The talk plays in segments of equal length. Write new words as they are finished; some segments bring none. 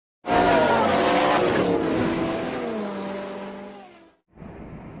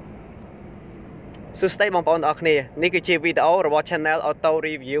សួស្តីបងប្អូនអរគ្នានេះគឺជាវីដេអូរបស់ Channel Auto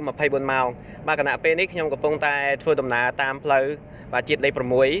Review 24 ម៉ោងបាទគណៈពេលនេះខ្ញុំកំពុងតែធ្វើដំណើរតាមផ្លូវបាទជាតិលេខ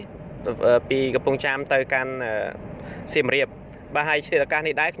 6 ពីកំពង់ចាមទៅកាន់សៀមរាបបាទហើយឆ្លៀតឱកាស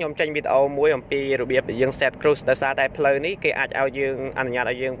នេះដែរខ្ញុំចេញវីដេអូមួយអំពីរបៀបយើង set cruise ដោយសារតែផ្លូវនេះគេអាចឲ្យយើងអនុញ្ញាត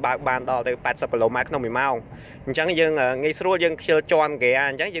ឲ្យយើងបើកបានដល់ទៅ80គីឡូម៉ែត្រក្នុង1ម៉ោងអញ្ចឹងយើងងាយស្រួលយើងខ្ជិលជាន់ gear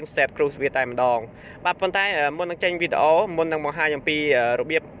អញ្ចឹងយើង set cruise វាតែម្ដងបាទប៉ុន្តែមុននឹងចេញវីដេអូមុននឹងបង្ហាញអំពីរ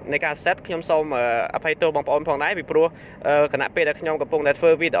បៀបនៃការ set ខ្ញុំសូមអភ័យទោសបងប្អូនផងដែរពីព្រោះគណៈពេលដែលខ្ញុំកំពុងតែធ្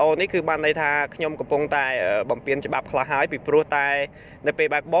វើវីដេអូនេះគឺបានន័យថាខ្ញុំកំពុងតែបំពេញច្បាប់ខ្លះហើយពីព្រោះតែនៅពេល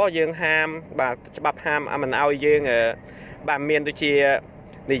បើកបរយើងហាមបាទច្បាប់ហាមមិនឲ្យយើងបាទមានដូចជា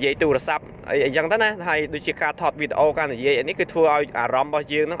និយាយទូរស័ព្ទអីចឹងទៅណាហើយដូចជាការថតវីដេអូការនិយាយនេះគឺធ្វើឲ្យអារម្មណ៍របស់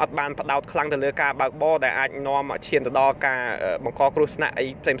យើងនឹងអត់បានផ្ដោតខ្លាំងទៅលើការបើកបរដែលអាចនាំឈានទៅដល់ការបង្កគ្រោះថ្នាក់អី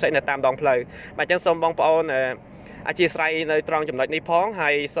ផ្សេងៗនៅតាមដងផ្លូវបាទអញ្ចឹងសូមបងប្អូនអធិស្ឋាននៅត្រង់ចំណុចនេះផងហើ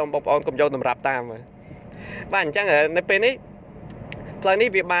យសូមបងប្អូនកុំយកតម្រាប់តាមបាទអញ្ចឹងនៅពេលនេះផ្លូវនេះ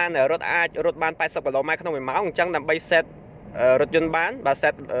វាបានអាចរត់បាន80គីឡូម៉ែត្រក្នុង1ម៉ោងអញ្ចឹងដើម្បី set រថយន្តបានបាទ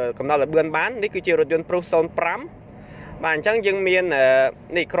set កំណត់ល្បឿនបាននេះគឺជារថយន្ត Proof 05បាទអញ្ចឹងយើងមាន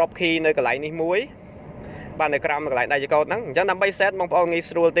នេះក្រប key នៅកន្លែងនេះមួយបាទនៅក្រោមកន្លែងដៃចកោតហ្នឹងអញ្ចឹងដើម្បី set បងប្អូនងាយ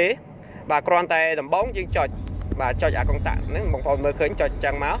ស្រួលទេបាទគ្រាន់តែដំបូងយើងចុចបាទចុចអាកុងតាក់ហ្នឹងបងប្អូនមើលឃើញចុចអញ្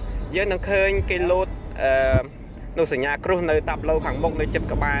ចឹងមកយើងនឹងឃើញគេលោតនោះសញ្ញាគ្រោះនៅតាប់ឡូខាងមុខនៅចិត្ត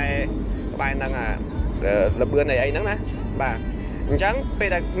ក្បែរហ្នឹងល្បឿនអីហ្នឹងណាបាទអញ្ចឹងពេល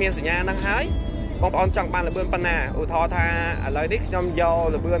ដែលមានសញ្ញាហ្នឹងហើយបងប្អូនចង់បានល្បឿនប៉ុណ្ណាឧទាហរណ៍ថាឥឡូវនេះខ្ញុំយក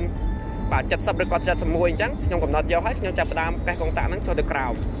ល្បឿនបាទ70ឬក៏71អញ្ចឹងខ្ញុំកំណត់យកហើយខ្ញុំចាប់ផ្ដើមកេះកុងតាក់ហ្នឹងចុះទៅក្រោ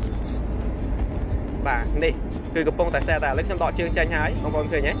មបាទនេះគឺកំពុងតែ set តែឥឡូវខ្ញុំដកជើងចេញហើយបងប្អូន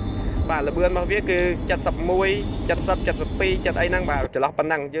ឃើញទេបាទល្បឿនរបស់វាគឺ71 70 72 70អីហ្នឹងបាទចន្លោះប៉ុ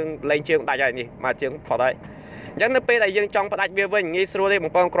ណ្ណឹងយើងលេងជើងដាច់ហើយនេះបាទជើងផុតហើយអញ្ចឹងនៅពេលដែលយើងចង់ផ្ដាច់វាវិញងាយស្រួលទេប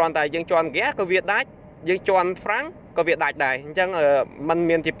ងប្អូនគ្រាន់តែយើងជន់ហ្គាសក៏វាដាច់យើងជន់ហ្វ្រាំងក៏វាដាច់ដែរអញ្ចឹងมัน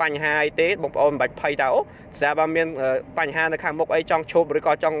មានជាបញ្ហាអីទេបងប្អូនមិនបាច់ភ័យថាអូស្រាប់តែមានបញ្ហានៅខាងមុខអីចង់ឈប់ឬ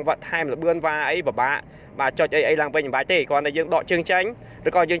ក៏ចង់វត្តថែមល្បឿនវ៉ាអីពិបាកបាទចុចអីឡើងវិញមិនបាច់ទេគ្រាន់តែយើងដកជើងចេញឬ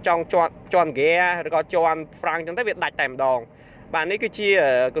ក៏យើងចង់ជន់ហ្គាឬក៏ជន់ហ្វ្រាំងអញ្ចឹងទៅវាដាច់តែម្ដងបាទនេះគឺជា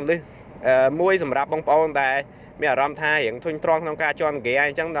គន្លឹះមួយសម្រាប់បងប្អូនដែលមានអារម្មណ៍ថារៀងធុញទ្រាន់ក្នុងការជន់ហ្គា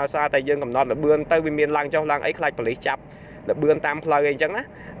អញ្ចឹងដោយសារតែយើងកំណត់ល្បឿនទៅវាមានឡើងចុះឡើងអីខ្លាចប៉ូលីសចាប់ល្បឿនតាមផ្លូវអីអញ្ចឹងណា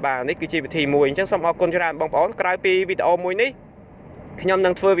បាទនេះគឺជាវិធីមួយអញ្ចឹងសូមអរគុណច្រើនបងប្អូនក្រោយពីវីដេអូមួយនេះខ្ញុំនឹ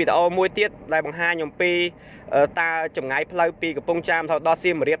ងធ្វើវីដេអូមួយទៀតដែលបង្ហាញអំពីតើចម្ងាយផ្លូវពីកំពង់ចាមដល់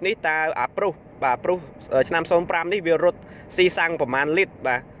សៀមរាបនេះតើអាព្រុសបាទព្រុសឆ្នាំ05នេះវារត់ស៊ីសាំងប្រមាណលីត្រ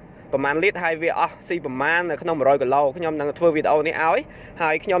បាទប្រមាណលីត្រហើយវាអស់ស៊ីប្រមាណនៅក្នុង100គីឡូខ្ញុំនឹងធ្វើវីដេអូនេះឲ្យហើ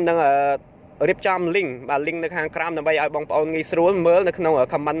យខ្ញុំនឹងរៀបចំ link បាទ link នៅខាងក្រោមដើម្បីឲ្យបងប្អូនងាយស្រួលមើលនៅក្នុង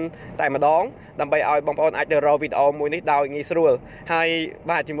comment តែម្ដងដើម្បីឲ្យបងប្អូនអាចទៅរកវីដេអូមួយនេះដោយងាយស្រួលហើយ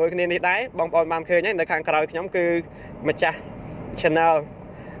បាទជាមួយគ្នានេះដែរបងប្អូនបានឃើញហើយនៅខាងក្រោយខ្ញុំគឺម្ចាស់ channel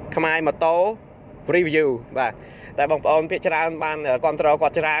ខ្មែរម៉ូតូ review បាទតែបងប្អូនភាគច្រើនបានគ្រប់គ្រងគា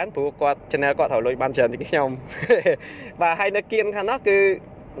ត់ច្រើនព្រោះគាត់ channel គាត់ត្រូវលុយបានច្រើនជាងខ្ញុំបាទហើយនៅគៀនខាងនោះគឺ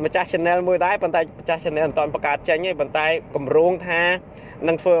ម្ចាស់ channel មួយដែរប៉ុន្តែម្ចាស់ channel មិនទាន់បង្កើតចេញទេប៉ុន្តែកម្រងថា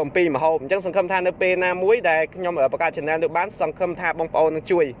នឹងធ្វើអំពីម្ហូបអញ្ចឹងសង្ឃឹមថានៅពេលណាមួយដែលខ្ញុំបង្កើត channel នេះបានសង្ឃឹមថាបងប្អូននឹង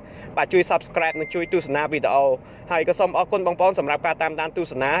ជួយបាទជួយ subscribe និងជួយទស្សនាវីដេអូហើយក៏សូមអរគុណបងប្អូនសម្រាប់ការតាមដានទ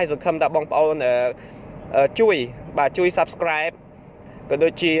ស្សនាហើយសង្ឃឹមថាបងប្អូនជួយ subscribe ក៏ដូ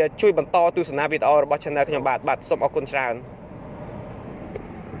ចជាជួយបន្តទស្សនាវីដេអូរបស់ channel ខ្ញុំបាទសូមអរគុណច្រើន